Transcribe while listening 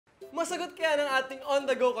Masagot kaya ng ating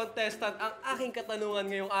on-the-go contestant ang aking katanungan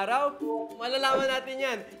ngayong araw? Malalaman natin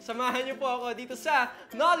yan. Samahan niyo po ako dito sa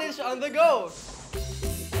Knowledge on the Go!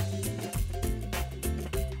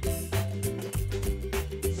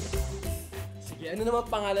 Sige, ano naman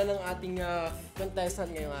pangalan ng ating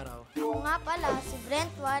contestant ngayong araw? Ako nga pala, si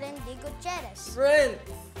Brent Warren Gutierrez. Brent!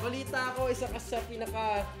 Balita ako, isa ka sa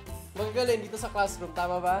magagaling dito sa classroom.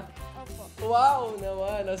 Tama ba? Opo. Wow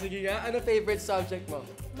naman! O, sige nga, ano favorite subject mo?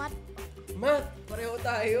 Math. Math! Pareho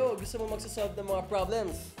tayo. Gusto mo magsasolve ng mga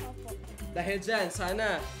problems. Opo. Dahil dyan,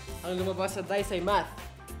 sana ang lumabas sa dice ay math.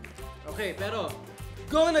 Okay, pero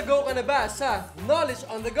go ka na ba sa Knowledge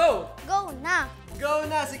on the Go? Go na! Go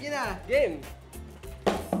na! Sige na! Game!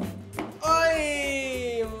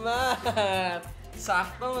 Oy! Math!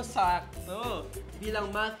 Sakto! Bilang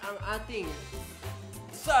math ang ating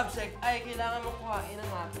subject ay kailangan mong kuhain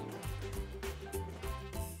ang ating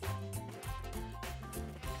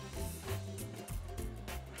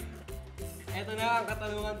Ito na ang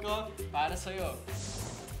katanungan ko para sa'yo.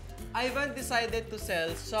 Ivan decided to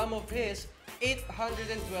sell some of his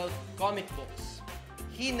 812 comic books.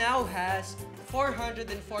 He now has 414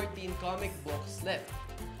 comic books left.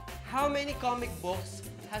 How many comic books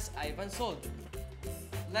has Ivan sold?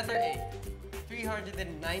 Letter A,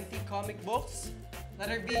 390 comic books.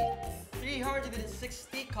 Letter B, 360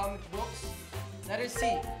 comic books. Letter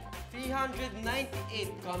C, 398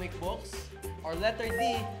 comic books. Or letter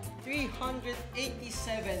D,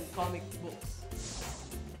 387 comic books.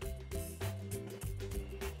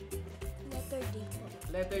 Letter D po.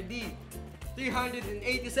 Letter D,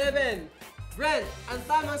 387. Brent, ang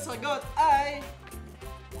tamang sagot ay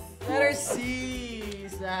letter C.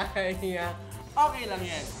 Sayang. Okay lang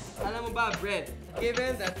yan. Alam mo ba, Brent,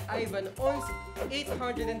 given that Ivan owns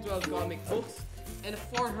 812 comic books and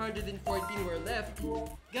 414 were left,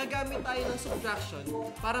 gagamit tayo ng subtraction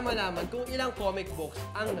para malaman kung ilang comic books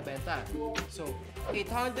ang nabenta. So,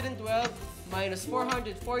 812 minus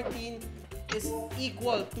 414 is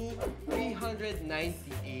equal to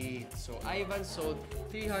 398. So, Ivan sold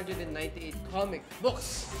 398 comic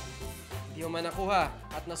books. Hindi mo man nakuha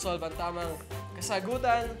at nasolve ang tamang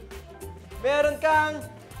kasagutan, meron kang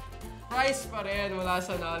prize pa rin mula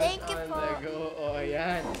sa Knowledge Thank you on po. the Go. O,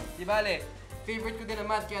 ayan. Di bale, favorite ko din ang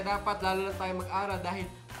math, kaya dapat lalo na tayo mag-aral dahil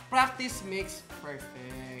practice makes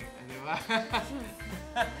perfect. Di ba?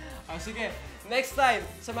 O, sige. Next time,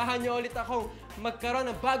 samahan niyo ulit akong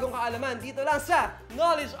magkaroon ng bagong kaalaman dito lang sa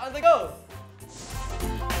Knowledge on the Go!